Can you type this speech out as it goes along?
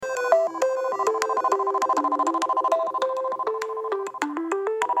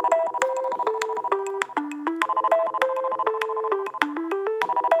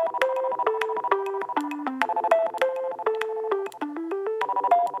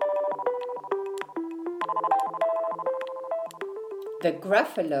The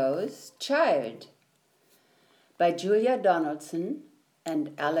Gruffalo's Child by Julia Donaldson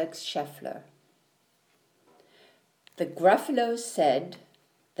and Alex Scheffler. The Gruffalo said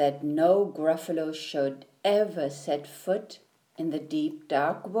that no Gruffalo should ever set foot in the deep,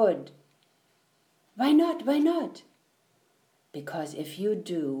 dark wood. Why not? Why not? Because if you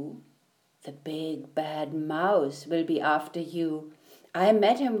do, the big, bad mouse will be after you. I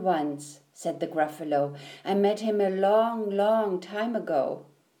met him once, said the Gruffalo. I met him a long, long time ago.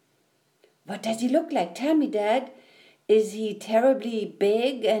 What does he look like? Tell me, Dad. Is he terribly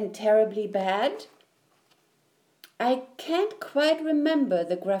big and terribly bad? I can't quite remember,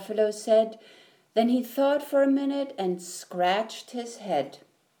 the Gruffalo said. Then he thought for a minute and scratched his head.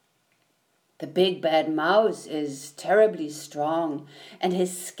 The big bad mouse is terribly strong, and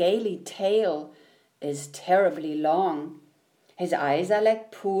his scaly tail is terribly long. His eyes are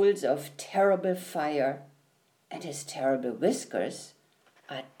like pools of terrible fire, and his terrible whiskers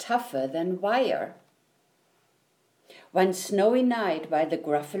are tougher than wire. One snowy night, while the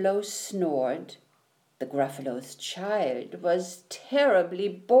Gruffalo snored, the Gruffalo's child was terribly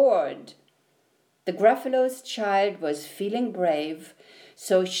bored. The Gruffalo's child was feeling brave,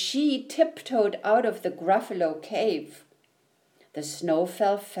 so she tiptoed out of the Gruffalo cave. The snow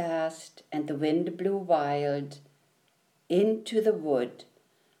fell fast, and the wind blew wild. Into the wood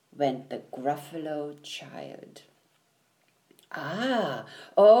went the Gruffalo child.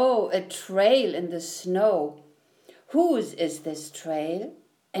 A trail in the snow. Whose is this trail,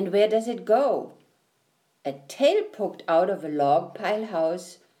 and where does it go? A tail poked out of a log pile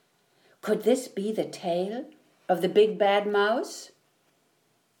house. Could this be the tail of the big bad mouse?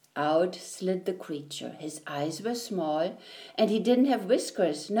 Out slid the creature. His eyes were small, and he didn't have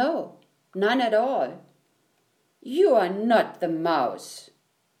whiskers. No, none at all. You are not the mouse.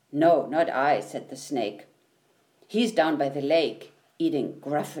 No, not I, said the snake. He's down by the lake, eating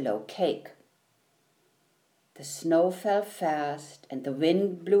Gruffalo cake. The snow fell fast, and the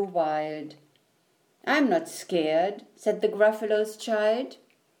wind blew wild. I'm not scared, said the Gruffalo's child.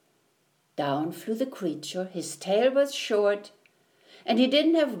 Down flew the creature. His tail was short, and he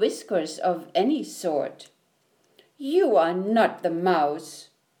didn't have whiskers of any sort. You are not the mouse.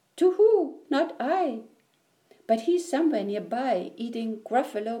 To who? Not I. But he's somewhere nearby, eating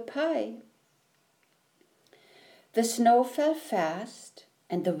Gruffalo pie. The snow fell fast,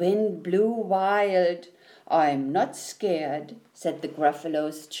 and the wind blew wild. I'm not scared, said the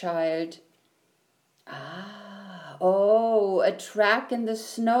Gruffalo's child. A track in the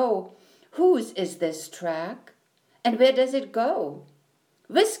snow. Whose is this track? And where does it go?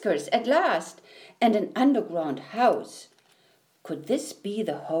 Whiskers at last, and an underground house. Could this be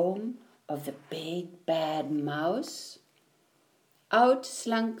the home of the big bad mouse? Out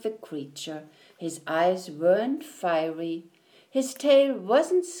slunk the creature. His eyes weren't fiery. His tail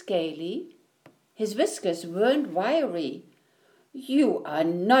wasn't scaly. His whiskers weren't wiry. You are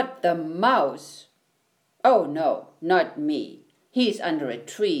not the mouse. Oh, no, not me. He's under a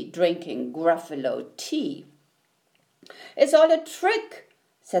tree drinking Gruffalo tea. It's all a trick,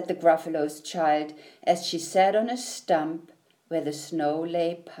 said the Gruffalo's child as she sat on a stump where the snow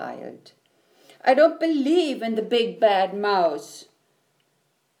lay piled. I don't believe in the big bad mouse.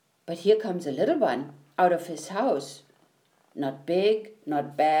 But here comes a little one out of his house. Not big,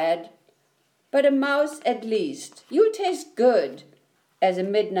 not bad, but a mouse at least. You'll taste good as a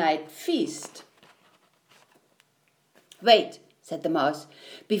midnight feast. Wait, said the mouse,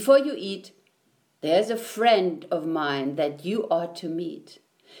 before you eat, there's a friend of mine that you ought to meet.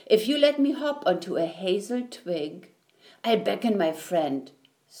 If you let me hop onto a hazel twig, I'll beckon my friend,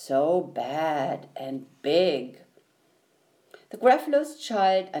 so bad and big. The Gruffalo's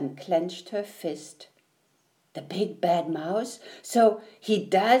child unclenched her fist. The big bad mouse? So he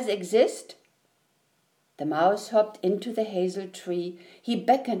does exist? The mouse hopped into the hazel tree. He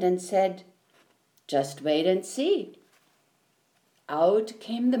beckoned and said, just wait and see. Out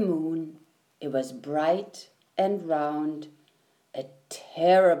came the moon. It was bright and round. A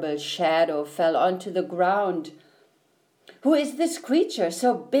terrible shadow fell onto the ground. Who is this creature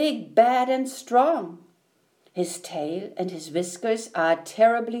so big, bad, and strong? His tail and his whiskers are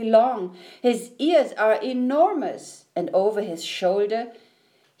terribly long. His ears are enormous, and over his shoulder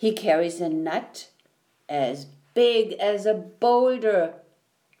he carries a nut as big as a boulder.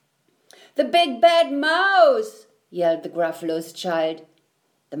 The big bad mouse, yelled the Gruffalo's child.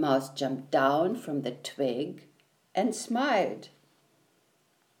 The mouse jumped down from the twig and smiled.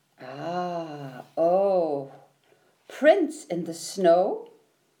 Prints in the snow?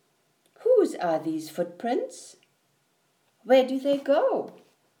 Whose are these footprints? Where do they go?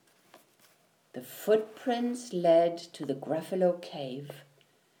 The footprints led to the Gruffalo cave,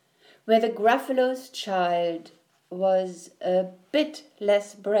 where the Gruffalo's child was a bit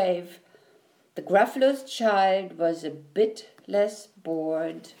less brave. The Gruffalo's child was a bit less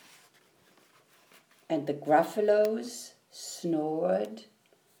bored, and the Gruffalos snored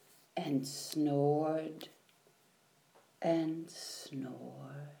and snored and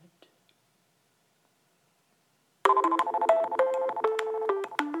snored.